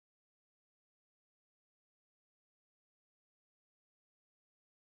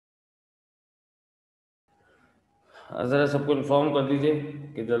ज़रा सबको इन्फॉर्म कर दीजिए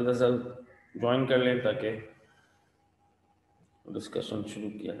कि जल्द से जल्द ज्वाइन कर लें ताकि डिस्कशन शुरू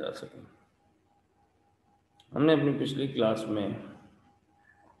किया जा सके। हमने अपनी पिछली क्लास में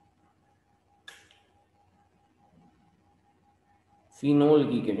फिनोल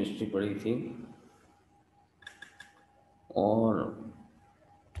की केमिस्ट्री पढ़ी थी और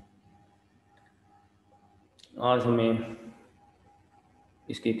आज हमें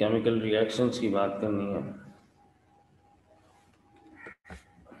इसके केमिकल रिएक्शंस की बात करनी है।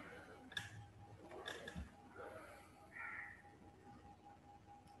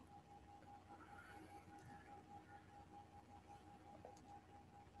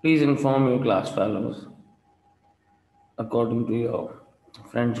 Please inform your class fellows according to your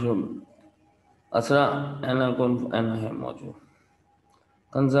friends group. असरा एना है मौजूद,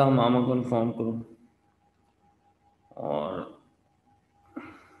 कंजा मामा को इन्फॉर्म करो और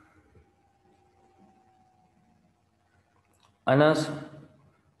अनस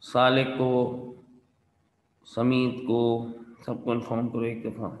सालिक को, समीत को, सबको इन्फॉर्म करो एक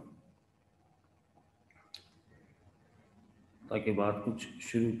दफ़ा ताकि बात कुछ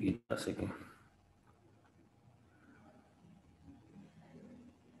शुरू की जा सके।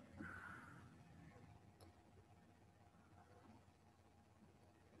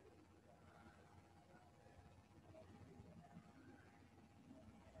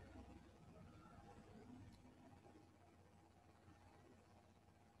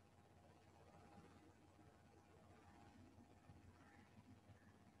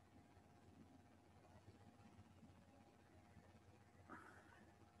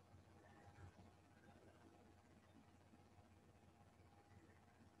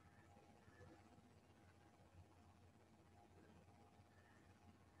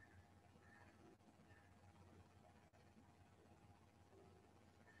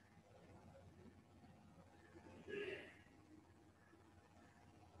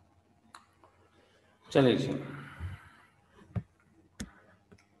 चलिए जी,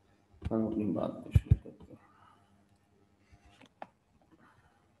 हम अपनी बात को शुरू करते हैं।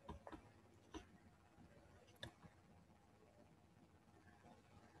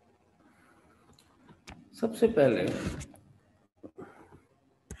 सबसे पहले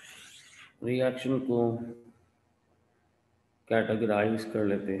रिएक्शन को कैटेगराइज कर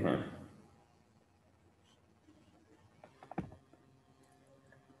लेते हैं।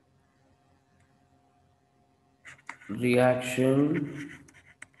 Reaction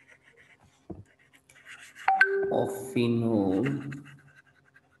of phenol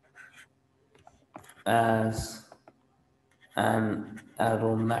as an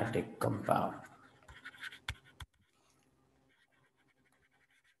aromatic compound.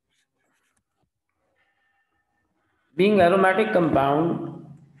 Being aromatic compound,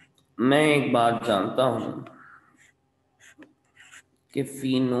 मैं एक बात जानता हूं कि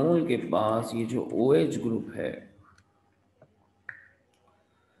फिनोल के पास ये जो OH ग्रुप है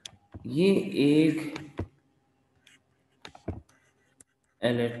ये एक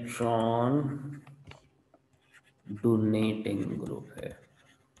इलेक्ट्रॉन डोनेटिंग ग्रुप है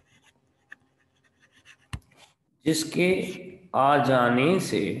जिसके आ जाने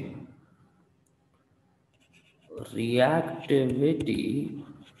से reactivity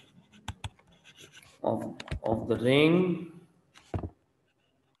of the ring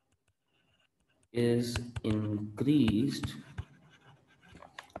is increased,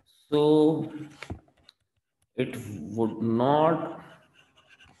 so it would not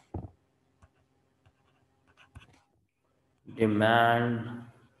demand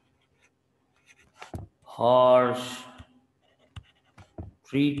harsh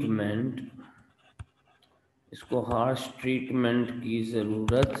treatment। इसको हार्श ट्रीटमेंट की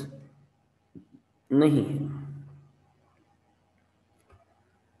जरूरत नहीं है।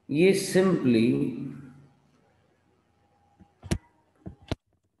 ये simply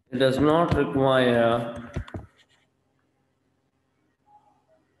does not require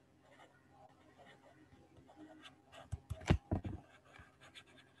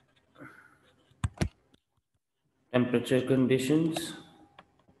temperature conditions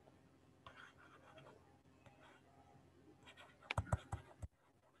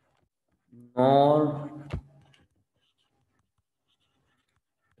nor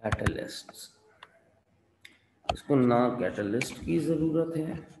catalysts. इसको ना कैटलिस्ट की ज़रूरत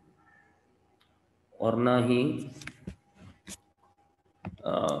है और ना ही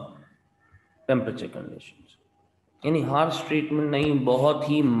टेम्परेचर कंडीशंस, यानी हार्श ट्रीटमेंट नहीं, बहुत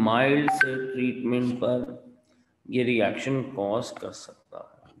ही माइल्ड से ट्रीटमेंट पर ये रिएक्शन कॉज कर सकता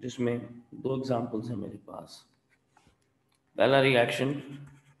है। जिसमें दो एग्जांपल्स हैं मेरे पास। पहला रिएक्शन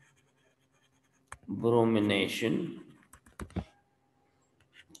ब्रोमिनेशन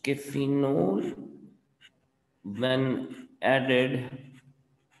के phenol when added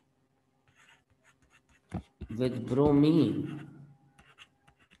with bromine,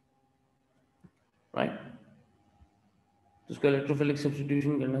 right? तो उसको इलेक्ट्रोफिलिक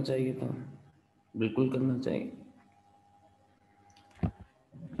सब्स्टिट्यूशन करना चाहिए था, बिल्कुल करना चाहिए।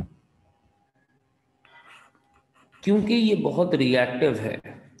 क्योंकि ये बहुत रिएक्टिव है,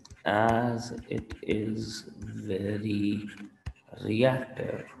 as it is very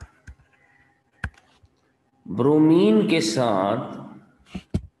reactive. Bromine के साथ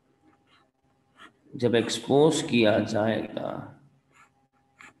जब एक्सपोज किया जाएगा,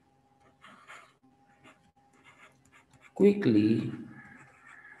 quickly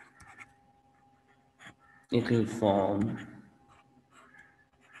it will form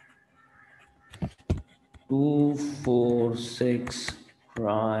 2,4,6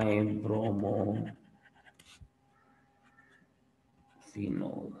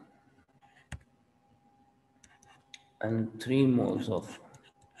 tribromo-phenol and 3 moles of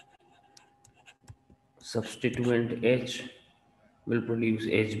substituent H will produce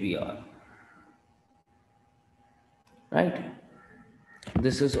HBr, right?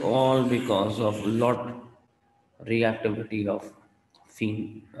 This is all because of lot reactivity of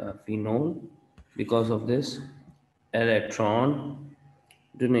phenol, because of this electron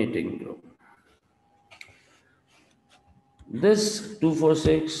donating group. This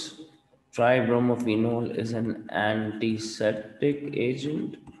 2,4,6 tribromophenol is an antiseptic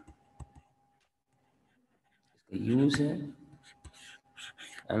agent. इसका use है,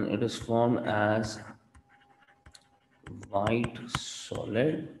 and it is formed as white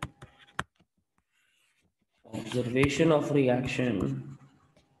solid. Observation of reaction: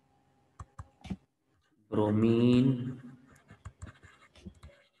 bromine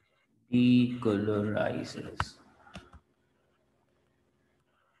decolorizes.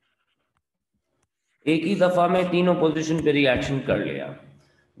 एक ही दफा में तीनों position पे reaction कर लिया.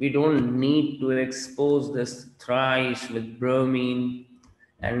 We don't need to expose this thrice with bromine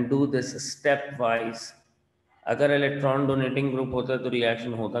and do this stepwise. अगर इलेक्ट्रॉन डोनेटिंग ग्रुप होता तो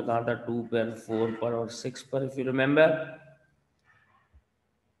रिएक्शन होता कहाँ था? 2 पर, 4 पर और 6 पर, if you remember,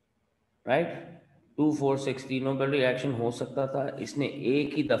 right? 2, 4, 6 तीनों पर रिएक्शन हो सकता था. इसने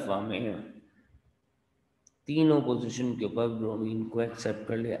एक ही दफा में तीनों पोजीशन के ऊपर ब्रोमीन को एक्सेप्ट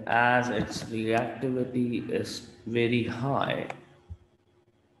कर लिया, as it's reactivity is very high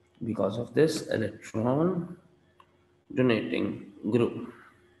because of this electron donating group.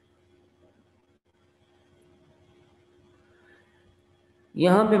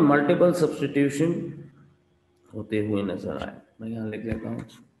 यहाँ पे मल्टीपल सब्स्टिट्यूशन होते हुए नजर आए. मैं यहाँ लिख लेता हूँ,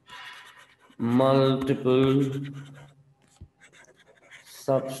 मल्टीपल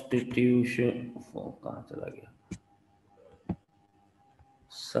सब्स्टिट्यूशन. कहाँ चला गया?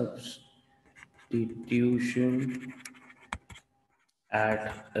 Substitution at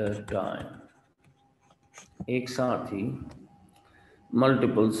a time. एक साथ ही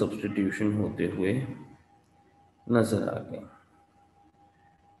मल्टीपल सब्स्टिट्यूशन होते हुए नजर आ गए.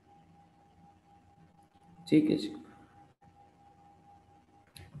 ठीक है जी.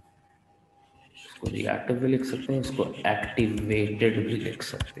 इसको रिएक्टिव भी लिख सकते हैं, इसको एक्टिवेटेड भी लिख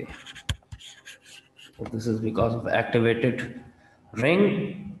सकते हैं. So this is because of activated ring,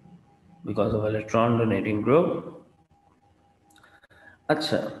 because of electron donating group.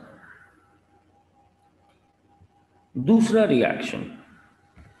 अच्छा, दूसरा reaction,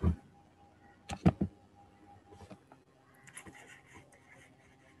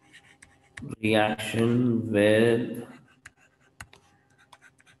 reaction with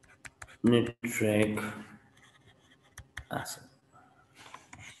nitric acid.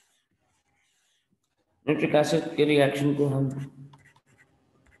 Nitric acid के रिएक्शन को हम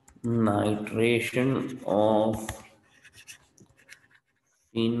नाइट्रेशन ऑफ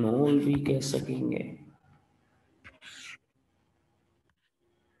फिनोल भी कह सकेंगे.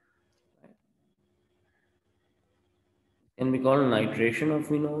 Can be called nitration of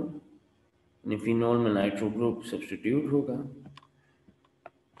phenol. Phenol में नाइट्रो ग्रुप सब्स्टिट्यूट होगा.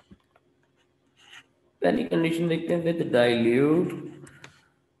 पहली कंडीशन देखते हैं, विद डाइल्यूट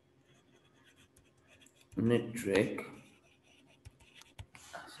निट्रिक.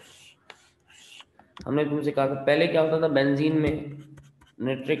 हमने तुमसे कहा था पहले क्या होता था, बेंजीन में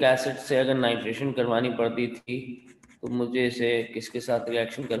निट्रिक एसिड से अगर नाइट्रेशन करवानी पड़ती थी तो मुझे इसे किसके साथ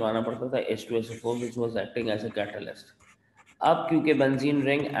रिएक्शन करवाना पड़ता था? H2SO4 which was acting as a catalyst. अब क्योंकि बेंजीन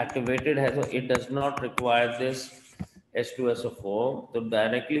रिंग एक्टिवेटेड है तो it does not require this H2SO4, तो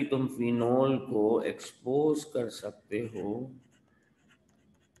डायरेक्टली तुम फिनोल को एक्सपोज कर सकते हो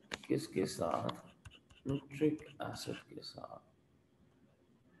किसके साथ? निट्रिक एसिड के साथ,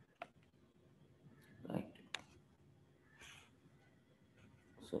 राइट।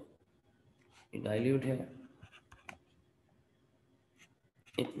 सो ये डाइल्यूट है,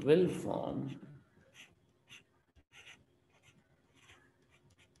 it will form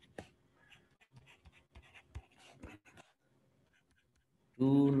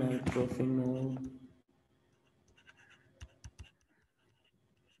two nitrophenol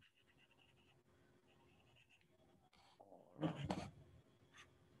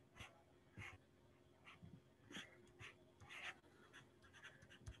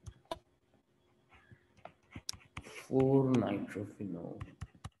 4 nitrophenol।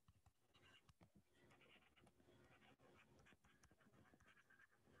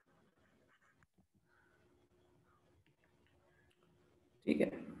 ठीक है।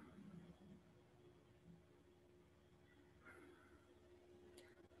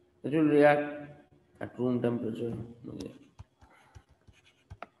 It will react at room temperature, मुझे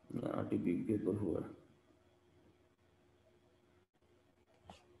आरटीपी के ऊपर हुआ।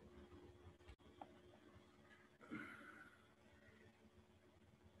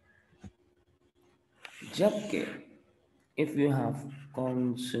 जबकि if you have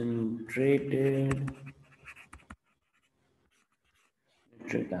concentrated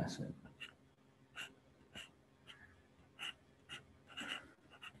nitric acid,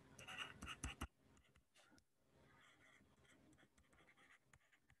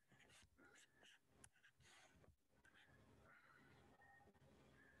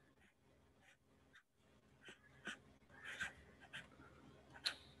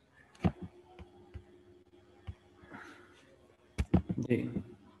 ji,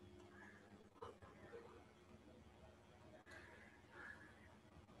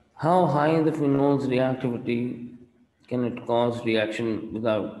 how high the phenol's reactivity can it cause reaction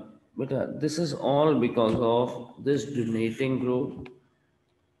without? But this is all because of this donating group।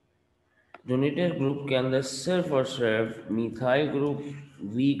 Donated group के अंदर सिर्फ और सिर्फ मिथाइल ग्रुप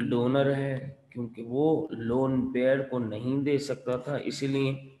वीक डोनर है, क्योंकि वो lone pair को नहीं दे सकता था,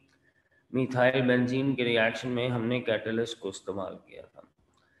 इसीलिए मिथाइल बेंजीन के रिएक्शन में हमने कैटलिस्ट को इस्तेमाल किया था।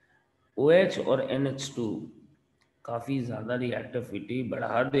 OH और NH2 काफ़ी ज़्यादा रिएक्टिविटी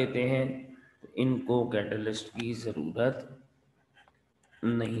बढ़ा देते हैं, तो इनको कैटलिस्ट की ज़रूरत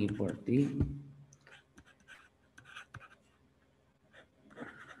नहीं पड़ती।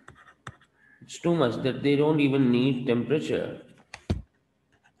 It's too much that they don't even need temperature।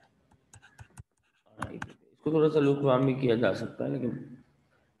 इसको थोड़ा सा लूकवार्म भी किया जा सकता है, लेकिन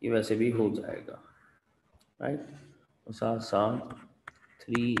ये वैसे भी हो जाएगा, राइट। और साथ साथ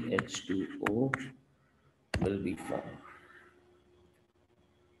 3H2O विल बी फॉर्म।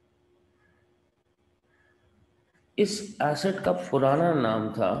 इस एसिड का पुराना नाम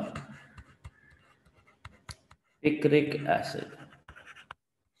था पिक्रिक एसिड।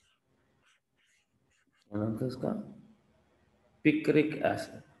 क्या नाम था इसका? Picric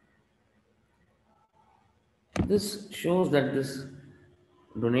acid. This shows that this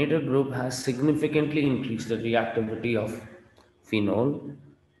donator group has significantly increased the reactivity of phenol,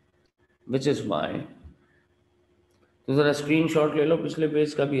 which is why, तो जरा स्क्रीनशॉट ले लो पिछले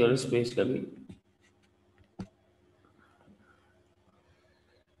पेज का भी और इस पेज का भी।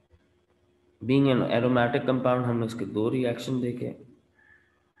 बीइंग एन एरोमेटिक कंपाउंड, हमने इसके दो रिएक्शन देखे।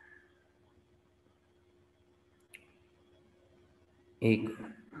 एक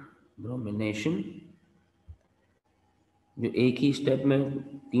ब्रोमिनेशन, जो एक ही स्टेप में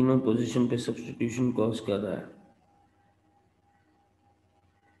तीनों पोजीशन पे सब्स्टिट्यूशन कॉज कर रहा है।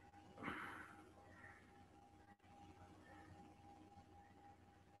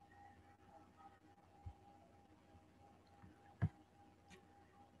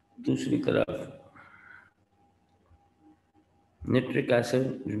 दूसरी तरफ निट्रिक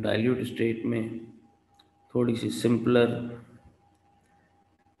एसिड, जो डाइल्यूट स्टेट में थोड़ी सी सिंपलर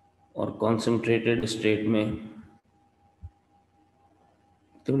और कॉन्सेंट्रेटेड स्टेट में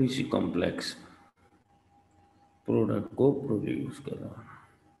थोड़ी सी कॉम्प्लेक्स प्रोडक्ट को प्रोड्यूस कर रहा है।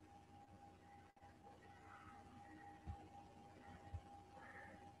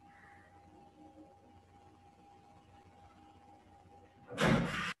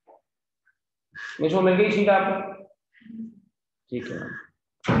 इसको मिल गई शीट आपको? ठीक है।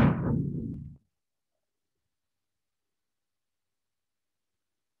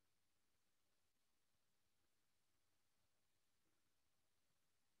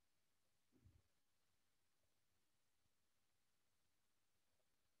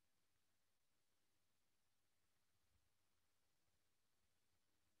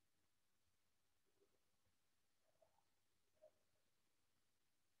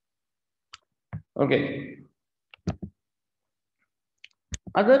 Okay.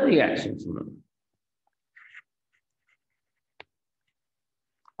 Other reactions.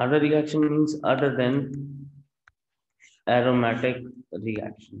 Other reaction means other than aromatic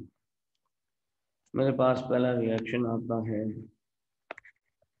reaction. मेरे पास पहला रिएक्शन आता है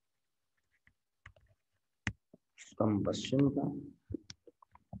कंबस्शन का.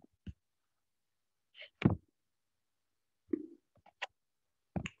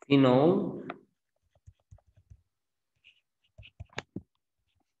 फिनोल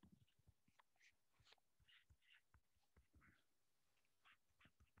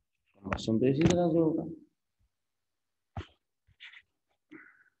कंबस्शन तो इसी तरह से होगा.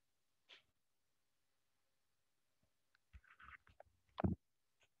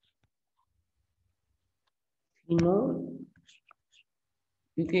 फिनोल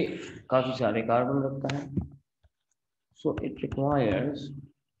क्योंकि काफी सारे कार्बन रखता है, so it requires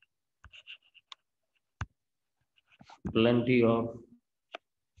plenty of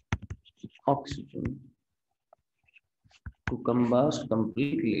oxygen to combust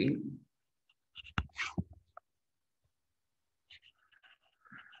completely,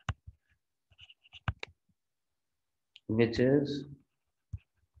 which is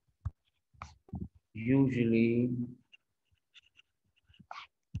usually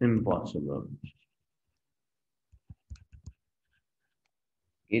impossible.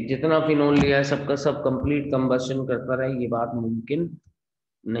 ये जितना फिनोल लिया है सबका सब कंप्लीट कंबस्शन करता रहे, ये बात मुमकिन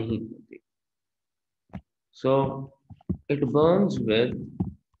नहीं होती. So it Burns with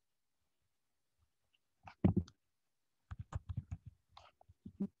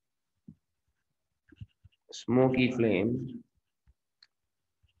smoky flame.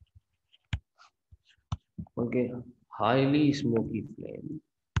 Okay, highly smoky flame,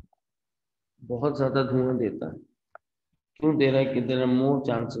 बहुत ज्यादा धुआं देता है. क्यों दे रहा है कि there are more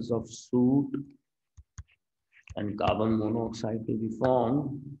chances of suit and carbon monoxide to be form,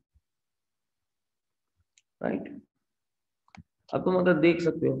 right. अब तुम अगर देख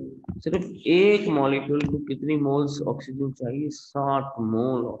सकते हो सिर्फ एक मॉलिक्यूल को कितनी मोल्स ऑक्सीजन चाहिए, 60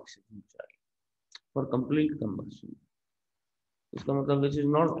 मोल ऑक्सीजन चाहिए फॉर कंप्लीट कंबस्शन. इसका मतलब which is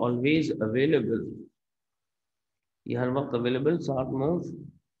not always available. ये हर वक्त अवेलेबल 60 मोल्स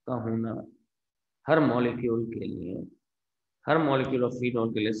का होना हर मॉलिक्यूल के लिए, हर मॉलिक्यूल ऑफ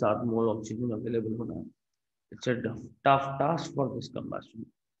फिनोल के लिए 7 मोल ऑक्सीजन अवेलेबल होना, it's a tough task for this combustion.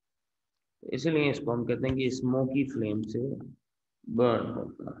 इसलिए इसको हम कहते हैं कि स्मोकी फ्लेम से बर्न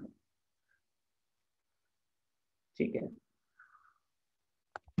होता है. ठीक है.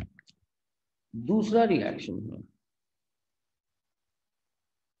 दूसरा रिएक्शन है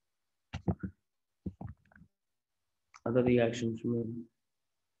अदर रिएक्शंस में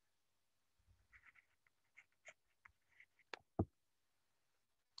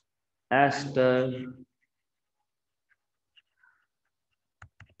एस्टर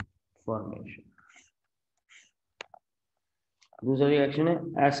फॉर्मेशन. दूसरा रिएक्शन है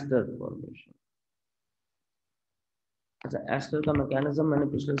एस्टर फॉर्मेशन. अच्छा, एस्टर का मैकेनिज्म मैंने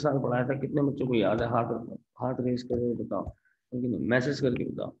पिछले साल पढ़ाया था. कितने बच्चों को याद है? हार्ट हार्ट रेस करके बताओ, लेकिन मैसेज करके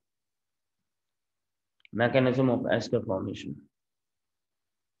बताओ. मैकेनिज्म ऑफ एस्टर फॉर्मेशन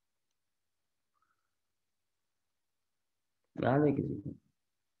याद है किसी को?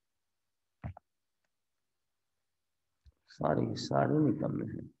 सारे सारे निकलने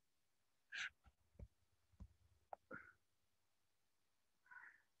हैं.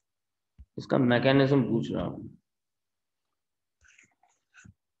 इसका मैकेनिज्म पूछ रहा हूँ.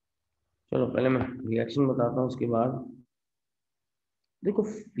 चलो पहले मैं रिएक्शन बताता हूँ, उसके बाद देखो.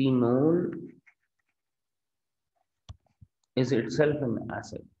 Phenol is itself N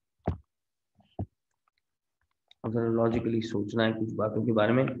acid. अगर लॉजिकली सोचना है कुछ बातों के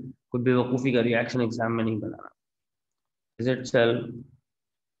बारे में, कुछ बेवकूफी का रिएक्शन एग्जाम में नहीं बनाना. Is itself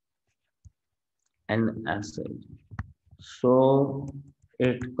N acid, so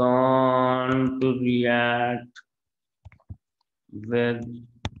it can't react with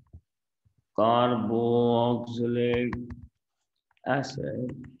carboxylic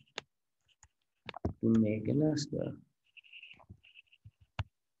acid to make an ester.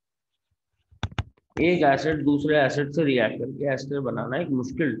 एक एसिड दूसरे एसिड से रिएक्ट करके एस्टर बनाना एक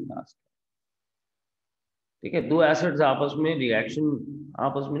मुश्किल टास्क है. ठीक है, दो एसिड्स आपस में रिएक्शन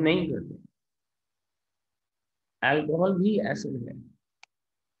आपस में नहीं करते. अल्कोहल भी एसिड है,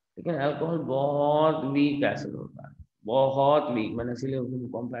 लेकिन अल्कोहल बहुत वीक एसिड होता है, बहुत वीक. मैंने इसीलिए उसमें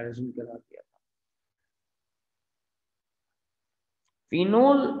कंपैरिजन करा दिया था.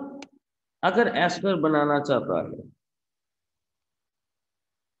 फिनोल अगर एस्टर बनाना चाहता है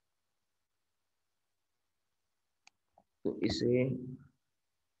तो इसे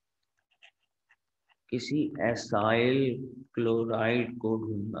किसी एसाइल क्लोराइड को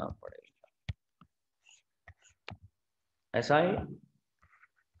ढूंढना पड़ेगा। एसाइल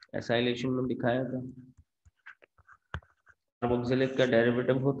एसाइलेशन में दिखाया था, कार्बोक्सिलिक का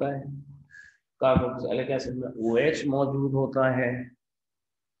डेरिवेटिव होता है, कार्बोक्सिलिक एसिड में OH मौजूद होता है,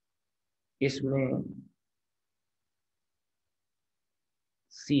 इसमें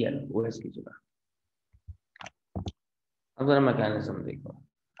Cl OH की जगह। अब जरा मैकेनिज्म देखो,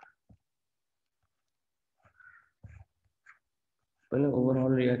 पहले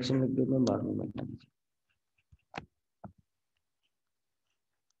ओवरऑल रिएक्शन लिख देते हैं, बाद में mechanism.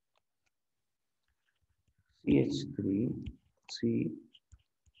 CH3C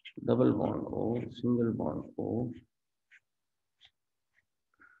double bond O, single bond O,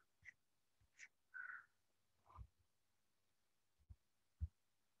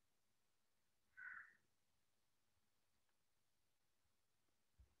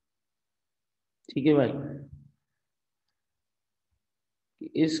 ठीक है भाई।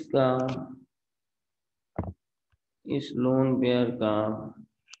 इसका इस लोन पेयर का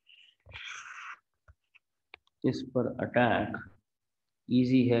इस पर अटैक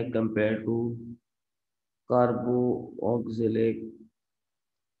इजी है कंपेयर टू कार्बोक्सिलिक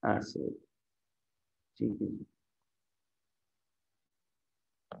एसिड। ठीक है,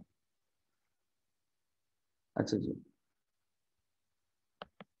 अच्छा जी।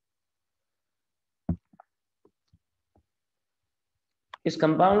 इस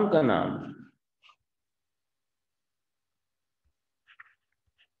कंपाउंड का नाम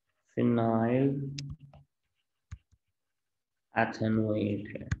फिनाइल एथेनोएट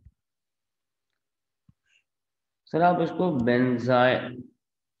है। सर आप इसको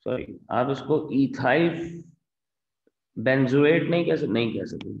आप इसको इथाइल बेंजोएट नहीं कह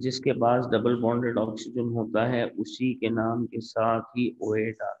सकते, जिसके पास डबल बॉन्डेड ऑक्सीजन होता है उसी के नाम के साथ ही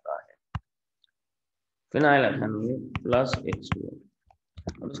OH आता है, फिनाइल एथेनोएट प्लस H2O।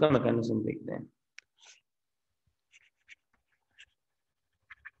 अब इसका मैकेनिज्म देखते हैं।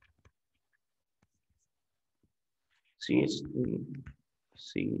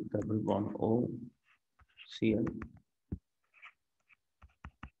 CH3C double bond O, Cl।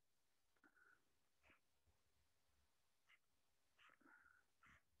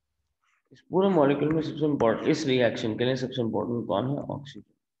 इस पूरे मॉलिक्यूल में सबसे इम्पोर्टेंट, इस रिएक्शन के लिए सबसे इम्पोर्टेंट कौन है?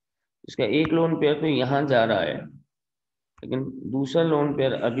 ऑक्सीजन। इसका एक लोन पेयर तो यहाँ जा रहा है, लेकिन दूसरा लोन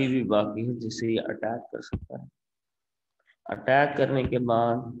पेयर अभी भी बाकी है जिसे ये अटैक कर सकता है। अटैक करने के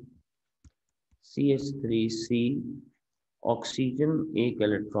बाद CH3C ऑक्सीजन एक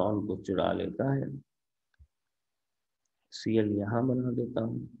इलेक्ट्रॉन को चुरा लेता है, Cl यहाँ बना देता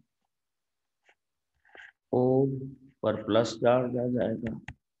हूँ, O पर प्लस चार्ज आ जाएगा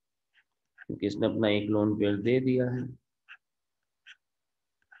क्योंकि इसने अपना एक लोन पेयर दे दिया है।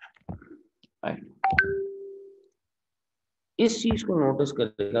 इस चीज को नोटिस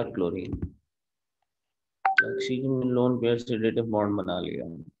करेगा क्लोरीन, ऑक्सीजन में लोन पेयर से डेटिव बॉन्ड बना लिया,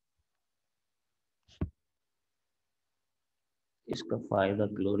 इसका फायदा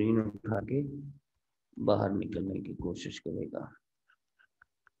क्लोरीन उठा के बाहर निकलने की कोशिश करेगा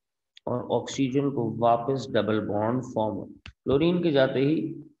और ऑक्सीजन को वापस डबल बॉन्ड फॉर्म, क्लोरीन के जाते ही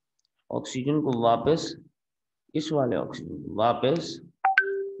ऑक्सीजन को वापस, इस वाले ऑक्सीजन को वापस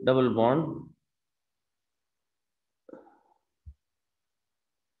डबल बॉन्ड,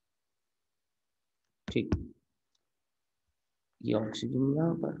 ठीक, ये ऑक्सीजन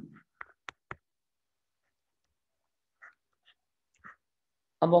यहां पर।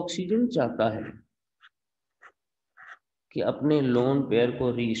 अब ऑक्सीजन चाहता है कि अपने लोन पेयर को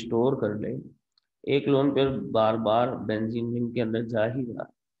रिस्टोर कर ले। एक लोन पेयर बार बार बेंजीन रिंग के अंदर जा ही रहा,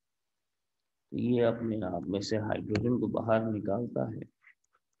 तो ये अपने आप में से हाइड्रोजन को बाहर निकालता है।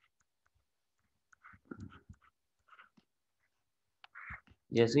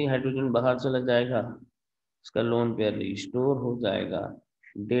 जैसे ही हाइड्रोजन बाहर चला जाएगा, इसका लोन पेयर रिस्टोर हो जाएगा,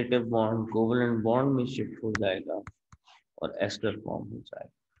 डेटिव बॉन्ड कोवेलेंट बॉन्ड में शिफ्ट हो जाएगा और एस्टर फॉर्म हो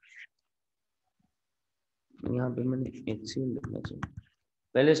जाएगा। यहाँ पे मैंने HCl लिखना चाहिए।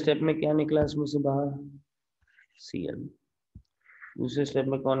 पहले स्टेप में क्या निकला इसमें से बाहर? Cl। दूसरे स्टेप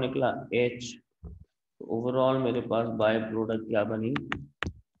में कौन निकला? H। तो ओवरऑल मेरे पास बाय प्रोडक्ट क्या बनी?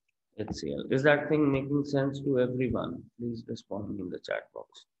 HCl। Is that thing making sense to everyone? Please respond in the chat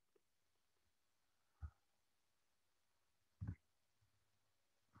box.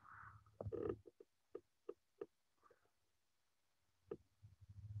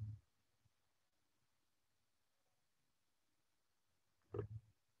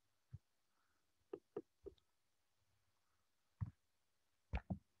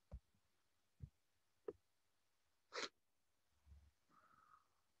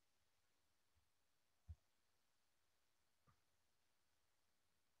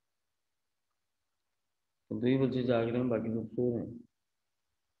 तो 2 बजे जाग रहे हैं, बाकी सब सो रहे हैं।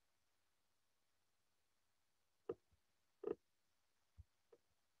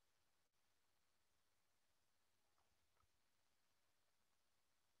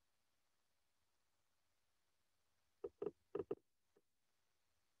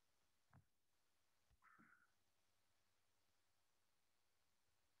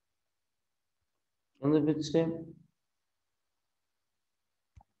 फिफ्थ स्टेप,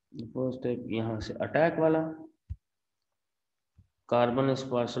 फर्स्ट स्टेप यहाँ से अटैक वाला। Carbon is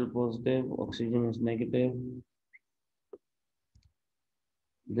partial positive, oxygen is negative,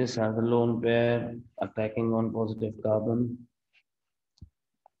 this has a lone pair attacking on positive carbon।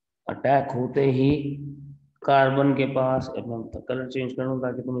 Attack होते ही कार्बन के पास, अपना कलर चेंज करूँ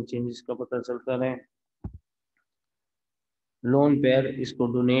ताकि तुम्हें चेंजेस का पता चलता रहे। लोन पेयर इसको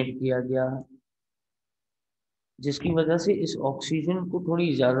डोनेट किया गया, जिसकी वजह से इस ऑक्सीजन को थोड़ी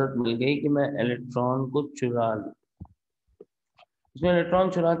इजाजत मिल गई कि मैं इलेक्ट्रॉन को चुरा लूं। उसने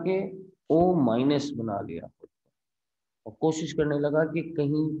इलेक्ट्रॉन चुरा के O- बना लिया और कोशिश करने लगा कि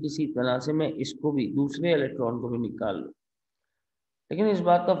कहीं किसी तरह से मैं इसको भी, दूसरे इलेक्ट्रॉन को भी निकाल लूं। लेकिन इस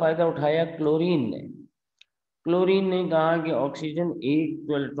बात का फायदा उठाया क्लोरीन ने। क्लोरीन ने कहा कि ऑक्सीजन एक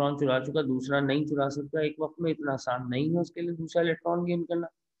तो इलेक्ट्रॉन चुरा चुका, दूसरा नहीं चुरा सकता, एक वक्त में इतना आसान नहीं है उसके लिए दूसरा इलेक्ट्रॉन गेन करना।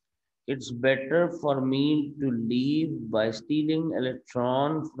 It's better for me to leave bye stealing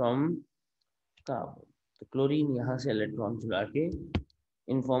electron from carbon. तो क्लोरीन यहाँ से इलेक्ट्रॉन चुरा के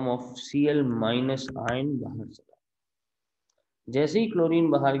in form of Cl- ion बाहर चला। जैसे ही क्लोरीन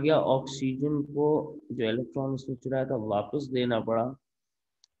बाहर गया, ऑक्सीजन को जो इलेक्ट्रॉन उसने चुराया था वापस देना पड़ा,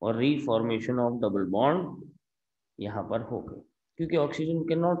 और रीफॉर्मेशन ऑफ डबल बॉन्ड यहाँ पर हो गई, क्योंकि oxygen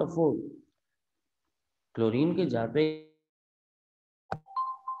can not afford chlorine के जाते।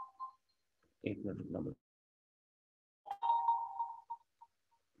 एक मिनट रुकना।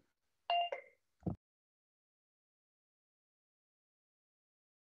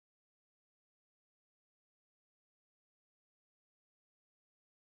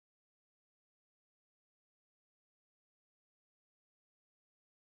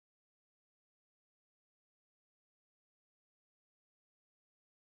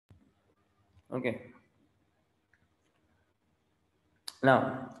 ओके, नाउ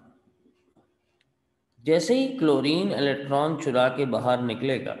जैसे ही क्लोरीन इलेक्ट्रॉन चुरा के बाहर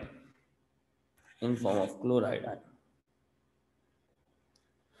निकलेगा in form of chloride ion,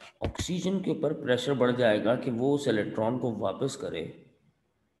 oxygen के ऊपर प्रेशर बढ़ जाएगा कि वो उस इलेक्ट्रॉन को वापस करे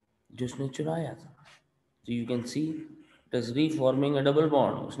जो उसने चुराया था। तो you can see it is रीफॉर्मिंग a double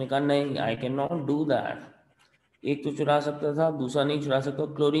bond. उसने कहा नहीं, I can not do that. एक तो चुरा सकता था, दूसरा नहीं चुरा सकता।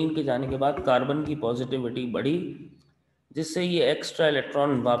 क्लोरीन के जाने के बाद कार्बन की पॉजिटिविटी बढ़ी, जिससे ये एक्स्ट्रा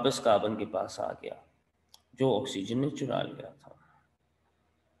इलेक्ट्रॉन वापस कार्बन के पास आ गया जो ऑक्सीजन ने चुरा लिया था,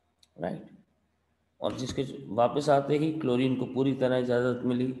 राइट। और जिसके वापस आते ही क्लोरीन को पूरी तरह इजाज़त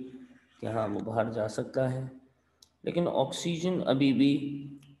मिली कि हाँ वो बाहर जा सकता है। लेकिन ऑक्सीजन अभी भी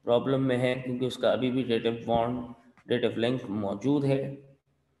प्रॉब्लम में है, क्योंकि उसका अभी भी डेटिव बॉन्ड, डेटिव लिंक मौजूद है।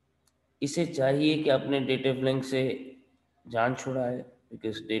 इसे चाहिए कि अपने डेटिव लिंक से जान छुड़ाए,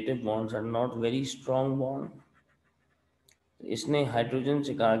 because dative bonds are not very strong bond. इसने हाइड्रोजन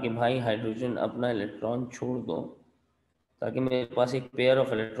से कहा कि भाई हाइड्रोजन अपना इलेक्ट्रॉन छोड़ दो, ताकि मेरे पास एक पेयर ऑफ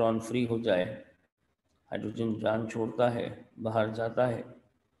इलेक्ट्रॉन फ्री हो जाए। हाइड्रोजन जान छोड़ता है, बाहर जाता है,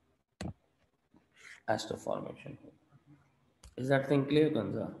 ester formation. Is that thing clear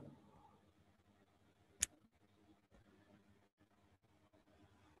कंजा?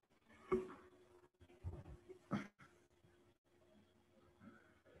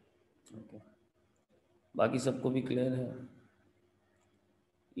 Okay, बाकी सबको भी क्लियर है?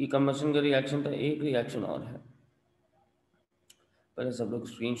 ये कंबशन का रिएक्शन था, एक रिएक्शन और है, पहले सब लोग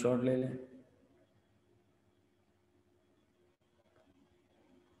स्क्रीनशॉट ले लें।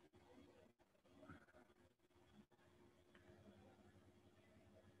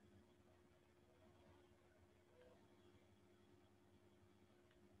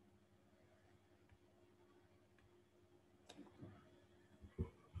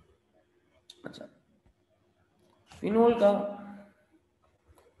 अच्छा, फिनोल का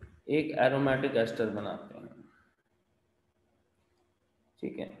एक एरोमेटिक एस्टर बनाते हैं,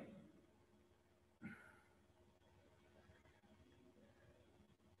 ठीक है।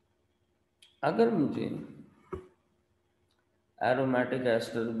 अगर मुझे एरोमेटिक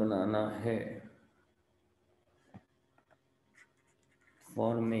एस्टर बनाना है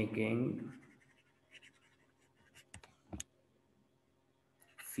फॉर मेकिंग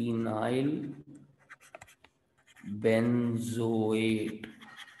फिनाइल बेंजोएट,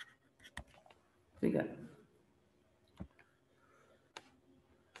 ठीक है,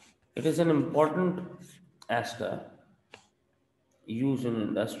 it is an important ester use in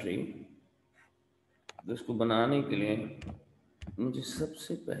industry, जिसको बनाने के लिए मुझे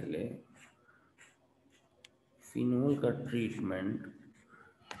सबसे पहले फिनोल का ट्रीटमेंट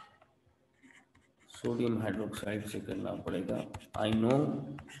सोडियम हाइड्रोक्साइड से करना पड़ेगा। I know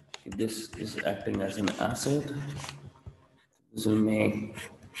this is acting as an acid, this will make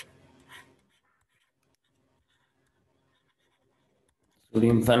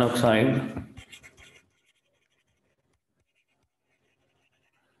sodium phenoxide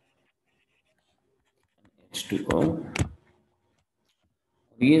H2O।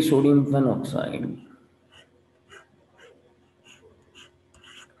 ये सोडियम फेनोक्साइड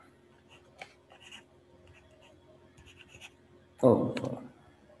ओ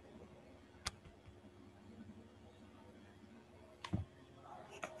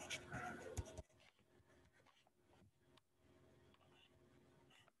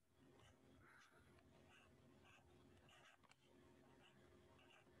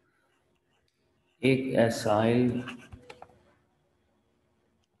एक एसाइल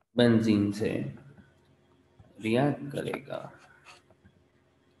बेंजीन से रिएक्ट करेगा,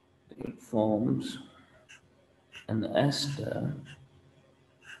 इट फॉर्म्स एन एस्टर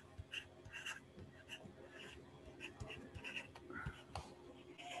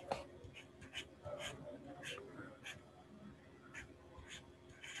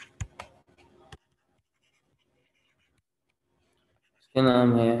इसका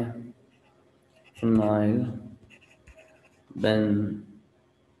नाम है फिनाइल बेंजोएट।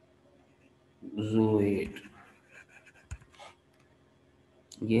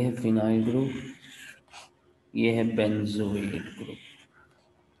 ये है फिनाइल ग्रुप, ये है बेंजोएट ग्रुप।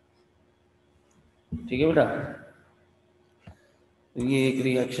 ठीक है बेटा, तो ये एक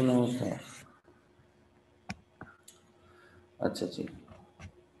रिएक्शन होता है। अच्छा जी,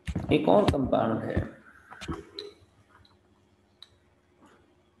 एक और कंपाउंड है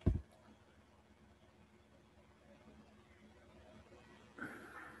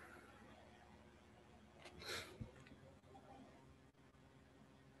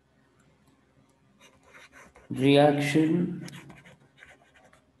reaction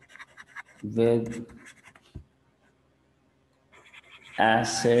with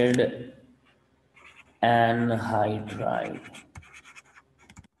acid anhydride।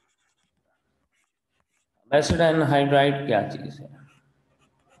 Acid anhydride क्या चीज है?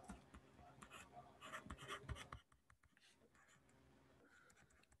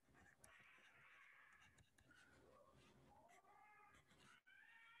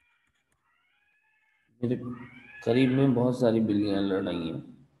 मेरे करीब में बहुत सारी बिल्लियां लड़ रही हैं।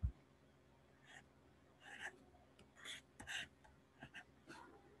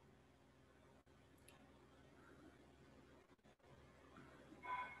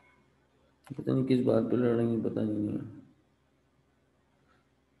 पता नहीं किस बात पे लड़ रही हैं, पता नहीं है।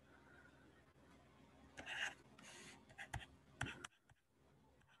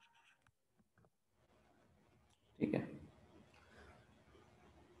 ठीक है,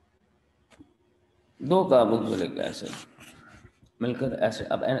 दो कार्बोक्सिलिक एसिड मिलकर एसिड,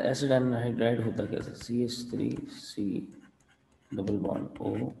 अब एसिड एनहाइड्राइड होता कैसे? CH3 डबल बॉन्ड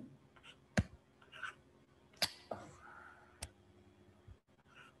O,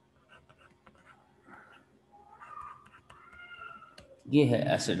 ये है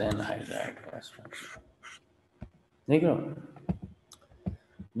एसिड एनहाइड्राइड का स्ट्रक्चर। देख रहे हो,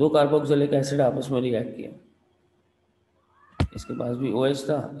 दो कार्बोक्सिलिक एसिड आपस में रिएक्ट किया, इसके पास भी OH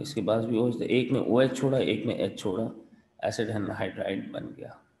था, इसके पास भी OH था, एक ने OH छोड़ा, एक ने H छोड़ा, एसिड एनहाइड्राइड बन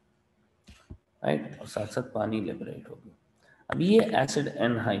गया, राइट। और साथ साथ पानी लिबरेट हो गया। अब ये एसिड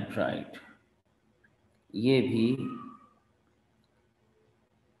एनहाइड्राइड ये भी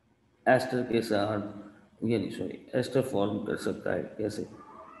एस्टर के साथ, ये नहीं सॉरी, एस्टर फॉर्म कर सकता है। कैसे?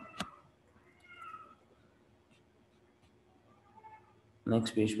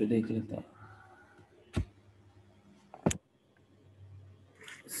 नेक्स्ट पेज पे देख लेते हैं।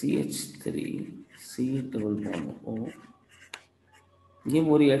 CH3 डबल बॉन्ड O, ये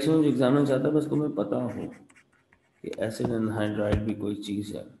वो रिएक्शन जो एग्जामिनर चाहता है, बस तुम्हें पता हो कि एसिड एनहाइड्राइड भी कोई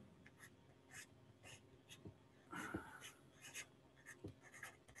चीज है।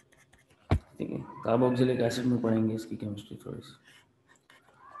 ठीक है, कार्बोक्सिलिक एसिड में पढ़ेंगे इसकी केमिस्ट्री थोड़ी सी।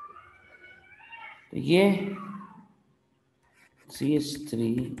 तो ये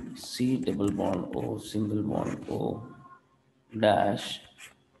CH3 double bond O single bond O dash,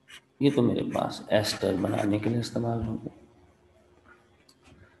 ये तो मेरे पास एस्टर बनाने के लिए इस्तेमाल होगा।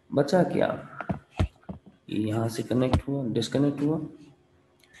 बचा क्या? ये यहाँ से कनेक्ट हुआ, डिस्कनेक्ट हुआ,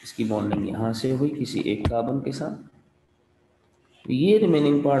 इसकी बॉन्डिंग यहाँ से हुई किसी एक कार्बन के साथ, ये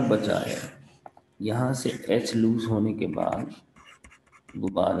रिमेनिंग पार्ट बचा है। यहाँ से H लूज होने के बाद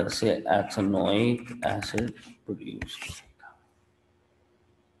दोबारा से एथेनोइक एसिड प्रोड्यूस करेगा।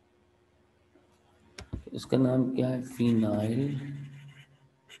 इसका नाम क्या है? Phenyl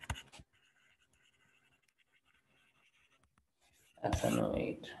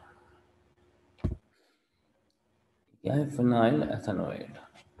ethanoate. क्या है? Phenyl ethanoate.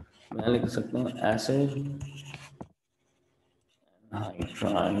 मैं लिख सकता हूँ acid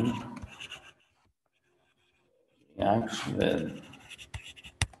hydride reacts with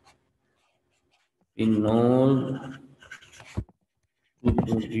phenol to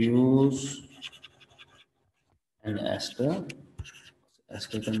produce an ester।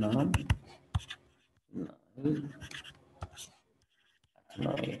 Ester का नाम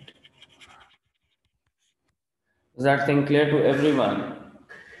ethanoate. Is that thing clear to everyone?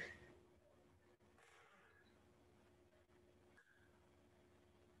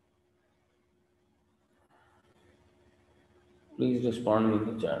 Please respond me in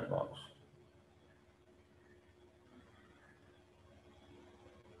the chat box.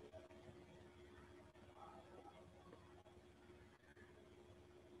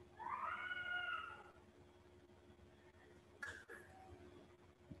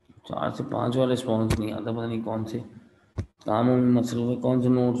 चार से पांच वाला रिस्पॉन्स नहीं आता, पता नहीं कौन से कामों में मसरूफ है, कौन से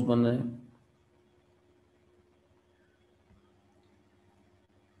नोट्स बन रहे हैं।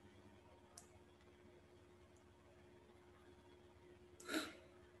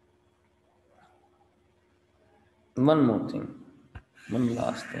 One more thing, one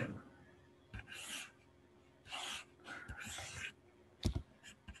last thing.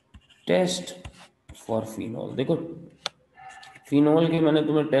 Test for phenol. देखो फिनोल के मैंने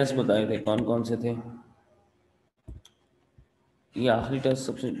तुम्हें टेस्ट बताए थे, कौन कौन से थे। ये आखिरी टेस्ट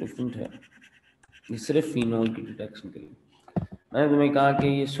सबसे डिफरेंट है, ये सिर्फ फिनोल की डिटेक्शन के लिए। मैंने तुम्हें कहा कि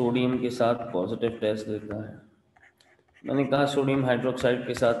ये सोडियम के साथ पॉजिटिव टेस्ट देता है। मैंने कहा सोडियम हाइड्रोक्साइड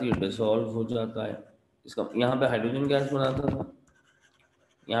के साथ ये डिसॉल्व हो जाता है। इसका यहाँ पे हाइड्रोजन गैस बनाता था,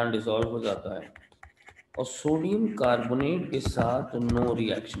 यहाँ डिसॉल्व हो जाता है। और सोडियम कार्बोनेट के साथ नो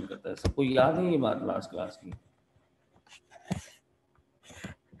रिएक्शन करता है। सबको याद है ये बात लास्ट क्लास की?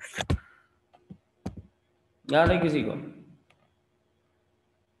 याद है किसी को?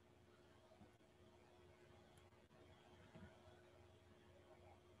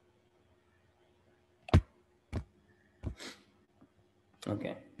 ओके,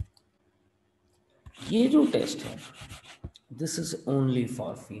 ये जो टेस्ट है this is only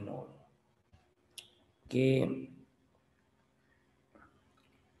for phenol के।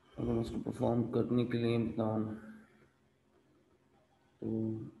 अगर मैं इसको परफॉर्म करने के लिए बताऊं तो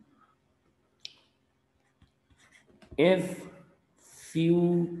if few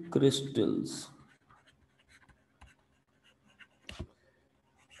crystals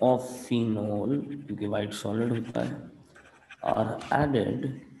of phenol, क्योंकि white solid होता है, are added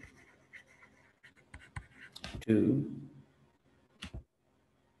to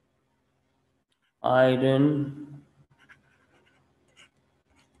iron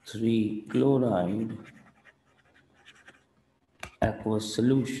 3 chloride aqueous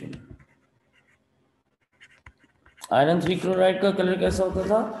solution। Iron 3 chloride का कलर कैसा होता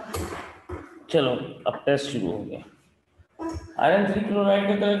था? चलो अब टेस्ट शुरू हो गया। आयरन 3 क्लोराइड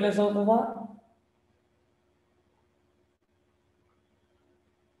का कलर कैसा होता था?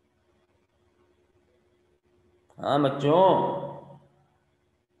 हाँ बच्चों,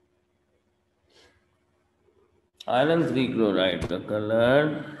 आयरन 3 क्लोराइड का कलर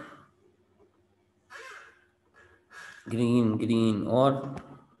ग्रीन ग्रीन। और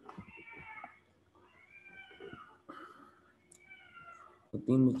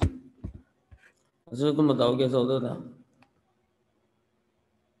तीन अच्छा तुम बताओ कैसा होता था?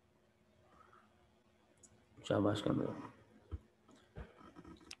 शाबाश कर दो।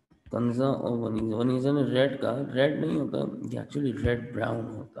 कंजा और वनीजा, वनीजा ने रेड का, रेड नहीं होता ये, एक्चुअली रेड ब्राउन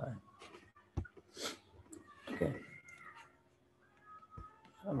होता है। ठीक है,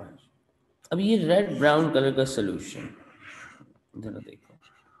 शाबाश। अब ये रेड ब्राउन कलर का सोल्यूशन जरा देखो,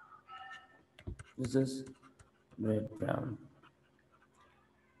 दिस इज रेड ब्राउन,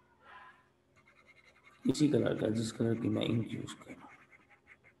 इसी कलर का जिस कलर की मैं इंक यूज कर रहा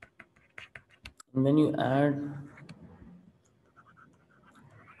हूँ। When you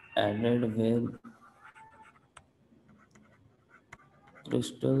added with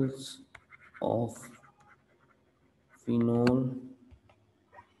crystals of phenol,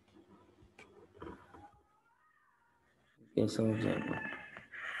 कैसा हो जाएगा?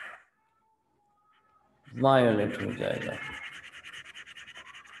 वायोलेट हो जाएगा,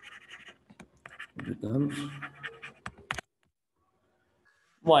 becomes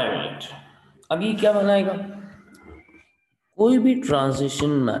violet। अभी क्या बनाएगा? कोई भी ट्रांजिशन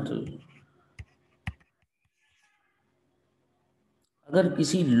मेटल अगर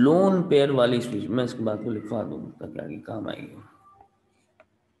किसी लोन पेयर वाली स्पीशीज, मैं इसकी बात को लिखवा दूं ताकि आगे काम आएगी।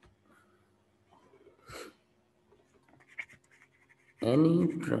 Any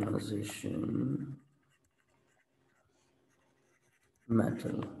transition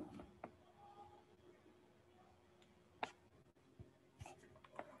metal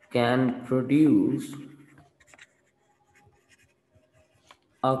can produce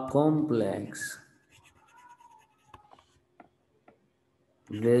a complex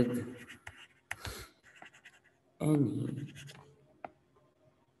with any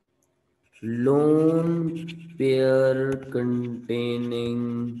lone pair containing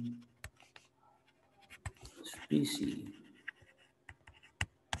species।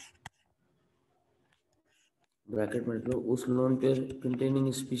 Bracket में लो, उस लोन पेयर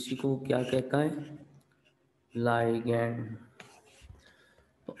कंटेनिंग स्पीसी को क्या कहता है? लाइगैंड।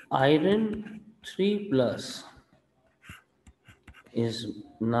 तो iron 3+ is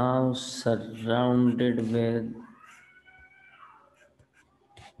now surrounded with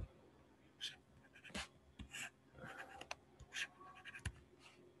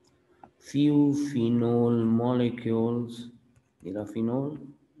few phenol molecules। मेरा फिनोल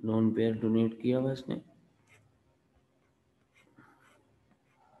लोन पेयर डोनेट किया हुआ इसने।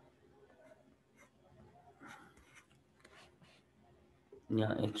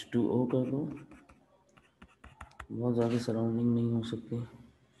 यहाँ H2O कर दो, बहुत ज़्यादा सराउंडिंग नहीं हो सकती।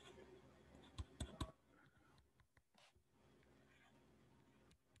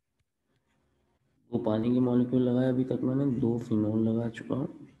 वो पानी के मॉलिक्यूल लगाए, अभी तक मैंने 2 फिनोल लगा चुका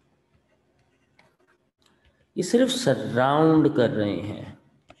हूँ। ये सिर्फ सराउंड कर रहे हैं।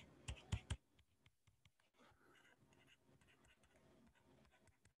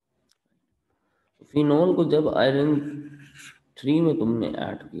 फिनोल को जब आयरन 3 में तुमने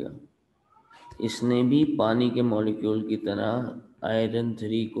ऐड किया, इसने भी पानी के मॉलिक्यूल की तरह आयरन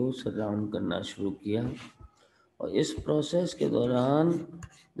 3 को सराउंड करना शुरू किया, और इस प्रोसेस के दौरान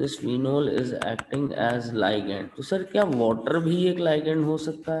this phenol is acting as ligand. तो सर क्या वाटर भी एक लाइगैंड हो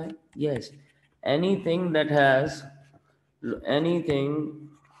सकता है? Yes, anything that has anything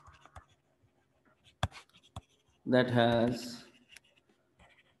that has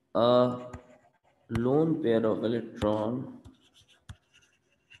a lone pair of electron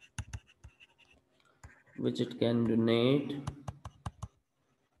which it can donate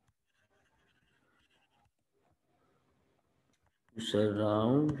to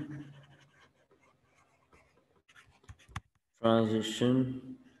surround transition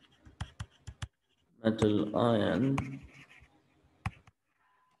metal ion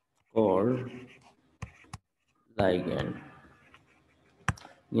called ligand।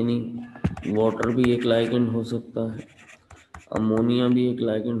 यानी water भी एक लाइगेंड हो सकता है, अमोनिया भी एक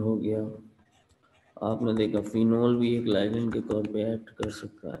लाइगेंड हो गया, आपने देखा फिनोल भी एक लाइगेंड के तौर पे एक्ट कर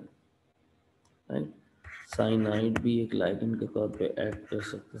सकता है, राइट। साइनाइड भी एक लाइगेंड के तौर पे एक्ट कर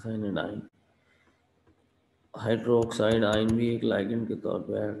सकता है, साइनाइड। हाइड्रोक्साइड आयन भी एक लाइगेंड के तौर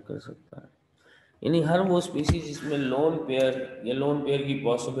पे एक्ट कर सकता है। यानी हर वो स्पीसीज जिसमें लोन पेयर या लोन पेयर की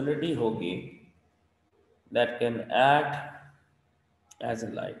पॉसिबिलिटी होगी, that can act as a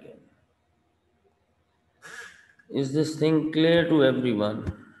ligand. Is this thing clear to everyone?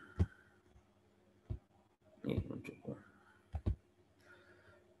 एक मिनट रुको,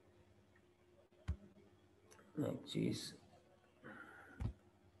 एक चीज,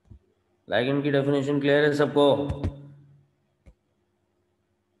 लाइगेंड की डेफिनेशन क्लियर है सबको?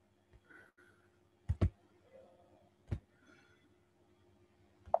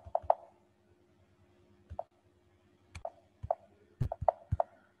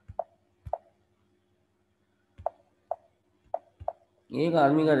 एक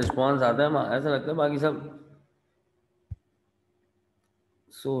आदमी का रिस्पॉन्स आता है, ऐसा लगता है बाकी सब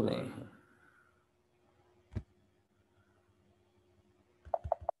सो रहे हैं।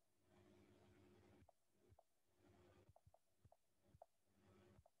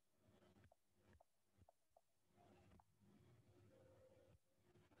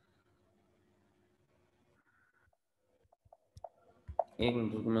 एक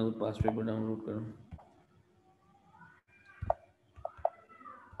मिनट रुको, मैं पास पेपर डाउनलोड करूँ,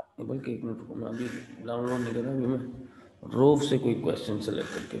 बल्कि एक मिनट रुको, मैं अभी डाउनलोड नहीं कर रहा, अभी मैं रोव से कोई क्वेश्चन सेलेक्ट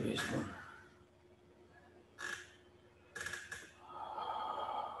करके भेजता हूँ।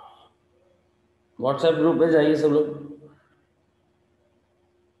 व्हाट्सएप ग्रुप पे जाइए सब लोग।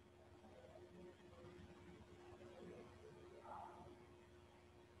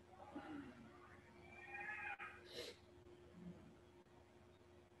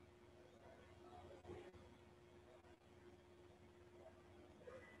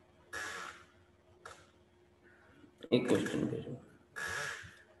 एक क्वेश्चन भेजो।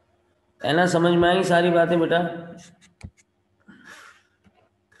 है ना, समझ में आई सारी बातें बेटा?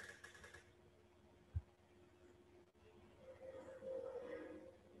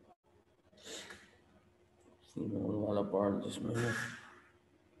 वाला पार्ट जिसमें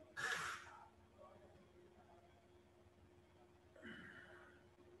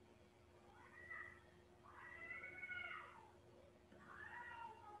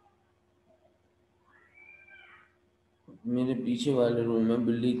मेरे पीछे वाले रूम में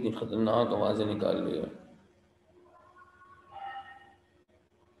बिल्ली इतनी खतरनाक आवाजें निकाल रही है।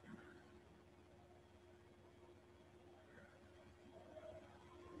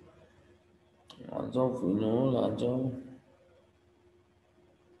 आ जाओ फिनोल, आ जाओ।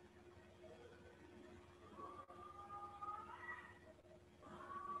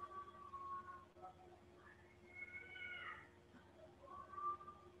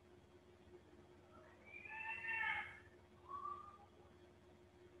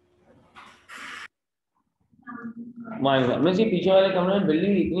 माय गॉड, मैं पीछे वाले कमरे में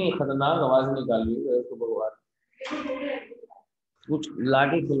बिल्ली इतनी खतरनाक आवाज निकाल रही है तो भगवान, कुछ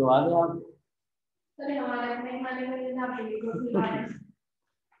लाठी खुलवा दो आप। अरे हमारे नहीं माने में ना बिल्ली को खिला रहे हैं।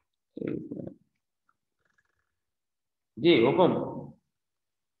 जी हुकुम।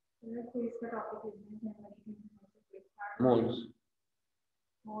 मोल्स,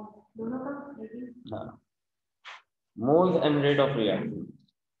 दोनों का हाँ, moles and rate of reaction.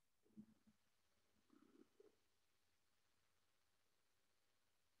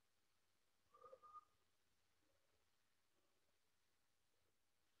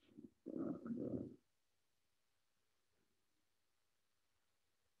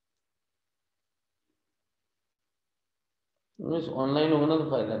 Online होगा ना तो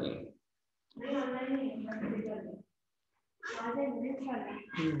फायदा नहीं है।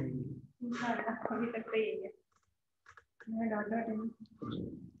 अभी तक तो यही है।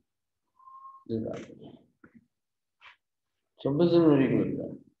 26 जनवरी को मिलता है।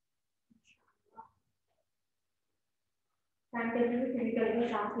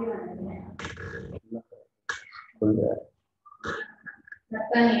 खुल गया।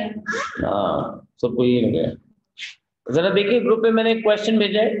 हाँ, सबको ये लग गया। जरा देखिए ग्रुप पे मैंने एक क्वेश्चन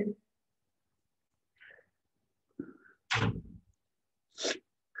भेजा है।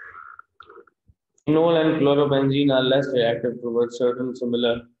 Phenol and chlorobenzene are less reactive towards certain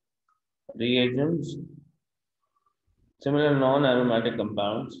reagents, similar non-aromatic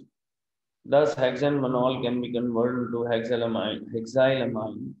compounds. Thus, hexanmanol can be converted into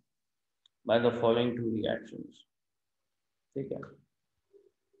hexylamine by the following two reactions. ठीक है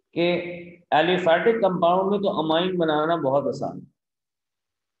कि एलिफैटिक कंपाउंड में तो अमाइन बनाना बहुत आसान है।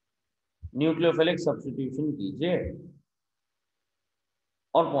 न्यूक्लियोफिलिक सब्स्टिट्यूशन कीजिए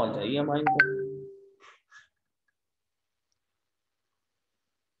और पहुंच जाइए अमाइन तक।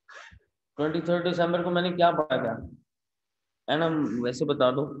 23 दिसंबर को मैंने क्या पढ़ा था, है ना? वैसे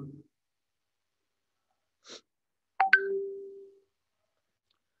बता दो।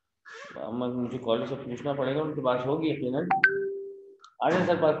 मुझे कॉलेज से पूछना पड़ेगा, उनके पास होगी यकीनन। आर्यन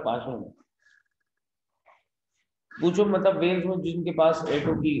सर पास में पूछो, मतलब वेल्स में जिनके पास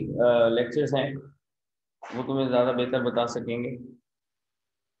एटो की लेक्चर्स हैं वो तुम्हें ज्यादा बेहतर बता सकेंगे।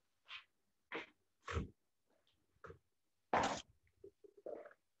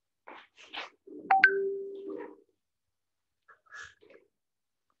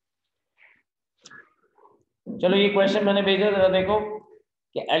 चलो ये क्वेश्चन मैंने भेजा, जरा देखो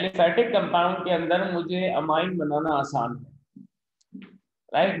कि एलिफैटिक कंपाउंड के अंदर मुझे अमाइन बनाना आसान है,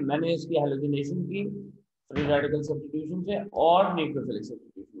 राइट? मैंने इसकी हैलोजिनेशन की फ्री रेडिकल सब्स्टिट्यूशन से और न्यूक्लियोफिलिक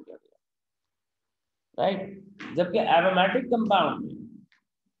सब्स्टिट्यूशन कर दिया, राइट? जबकि एरोमेटिक कंपाउंड में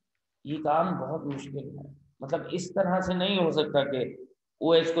ये काम बहुत मुश्किल है। मतलब इस तरह से नहीं हो सकता कि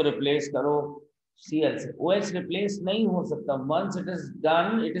OH को रिप्लेस करो Cl से। OH रिप्लेस नहीं हो सकता। Once it is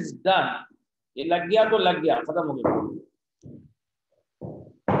done, it is done. ये लग गया तो लग गया, खत्म हो गया।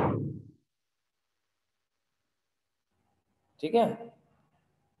 ठीक है,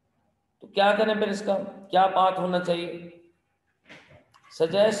 तो क्या करें फिर, इसका क्या पाथ होना चाहिए?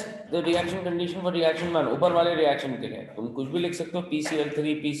 Suggest the reaction condition for reaction 1। ऊपर वाले रिएक्शन के लिए तुम कुछ भी लिख सकते हो,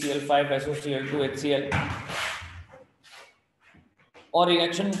 PCl3 PCl5 SOCl2 HCl। और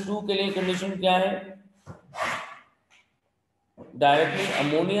रिएक्शन 2 के लिए कंडीशन क्या है? डायरेक्टली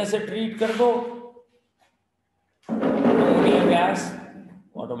अमोनिया से ट्रीट कर दो, अमोनिया गैस,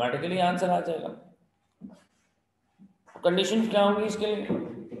 ऑटोमेटिकली आंसर आ जाएगा। कंडीशन क्या होंगी इसके लिए?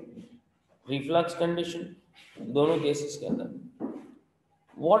 रिफ्लक्स कंडीशन, दोनों केसेस के अंदर।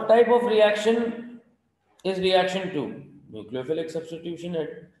 What type of reaction is reaction 2? Nucleophilic substitution है,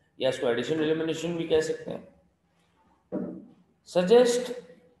 या इसको एडिशन एलिमिनेशन भी कह सकते हैं। Suggest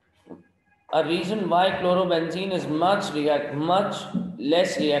a reason why chlorobenzene is much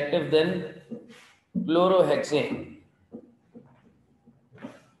less reactive than chlorohexane.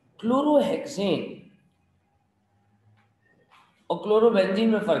 क्लोरोहेक्सेन और क्लोरोबेंजीन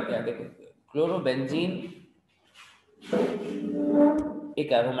में फर्क क्या है? देखो, क्लोरोबेंजीन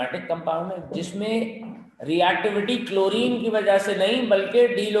एक एरोमेटिक कंपाउंड है जिसमें रिएक्टिविटी क्लोरीन की वजह से नहीं बल्कि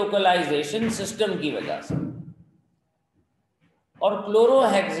डीलोकलाइजेशन सिस्टम की वजह से, और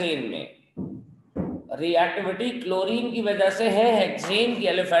क्लोरोहेक्सेन में रिएक्टिविटी क्लोरीन की वजह से है, हेक्सेन की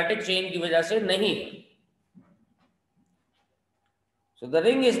एलिफैटिक चेन की वजह से नहीं है. So the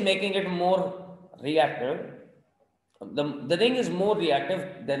ring is making it more reactive. The ring is more reactive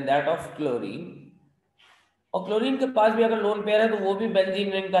than that of chlorine. और क्लोरीन के पास भी अगर लोन पेयर है तो वो भी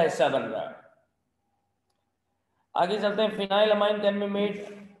बेंजीन रिंग का हिस्सा बन रहा है. आगे चलते हैं. Phenyl amine can be made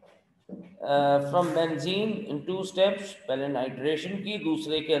from benzene in 2 steps. पहले नाइट्रेशन की,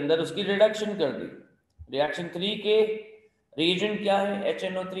 दूसरे के अंदर उसकी रिडक्शन कर दी. रिएक्शन 3 के रिएजेंट क्या है?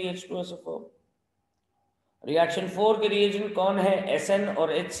 HNO3H2SO4. रिएक्शन 4 के रिएजेंट कौन है? SN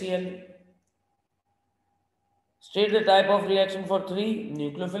और HCl. State the type of reaction for 3.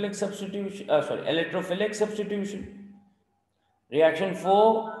 Nucleophilic substitution, electrophilic substitution. Reaction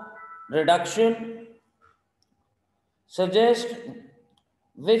 4, reduction. Suggest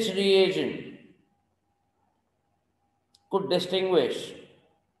which reagent could distinguish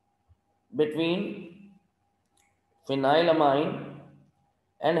between phenylamine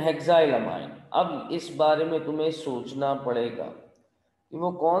and hexylamine. अब इस बारे में तुम्हें सोचना पड़ेगा कि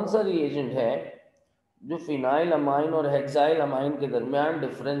वो कौन सा रिएजेंट है जो फिनाइल अमाइन और हेक्साइल अमाइन के दरमियान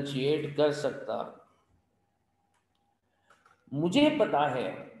डिफरेंशिएट कर सकता. मुझे पता है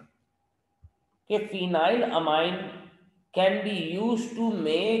कि phenyl amine can be use to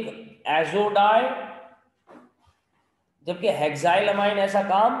make azo dye, जबकि हेक्साइल अमाइन ऐसा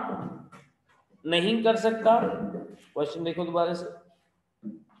काम नहीं कर सकता. क्वेश्चन देखो दोबारा से.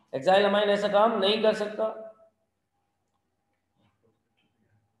 हेक्साइल अमाइन ऐसा काम नहीं कर सकता.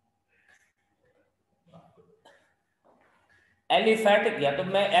 एलिफैटिक, या तो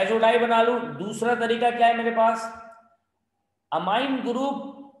मैं एजोडाई बना लूं. दूसरा तरीका क्या है मेरे पास? Amine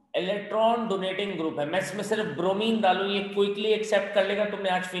group electron donating group है, मैं इसमें सिर्फ ब्रोमीन डालूं, ये क्विकली एक्सेप्ट कर लेगा. तुमने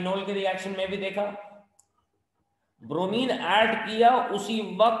आज फिनोल के रिएक्शन में भी देखा, ब्रोमीन ऐड किया उसी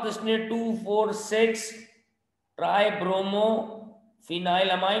वक्त इसने 2,4,6 ट्राई ब्रोमो फिनाइल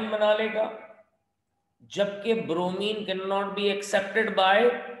अमाइन बना लेगा, जबकि bromine can not be accepted by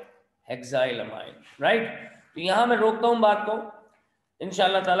hexyl amine. Right. तो यहां मैं रोकता हूं बात को.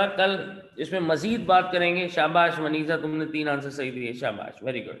 इंशाल्लाह ताला कल इसमें मजीद बात करेंगे. शाबाश मनीषा, तुमने 3 आंसर सही दिए. शाबाश,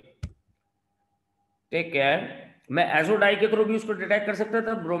 वेरी गुड. Take care. मैं एजोडाई के थ्रू भी उसको डिटेक्ट कर सकता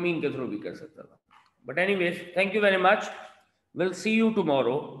था, ब्रोमीन के थ्रू भी कर सकता था. But anyways, thank you very much. Will see you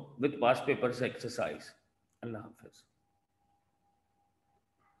tomorrow with past papers exercise. Allah Hafiz.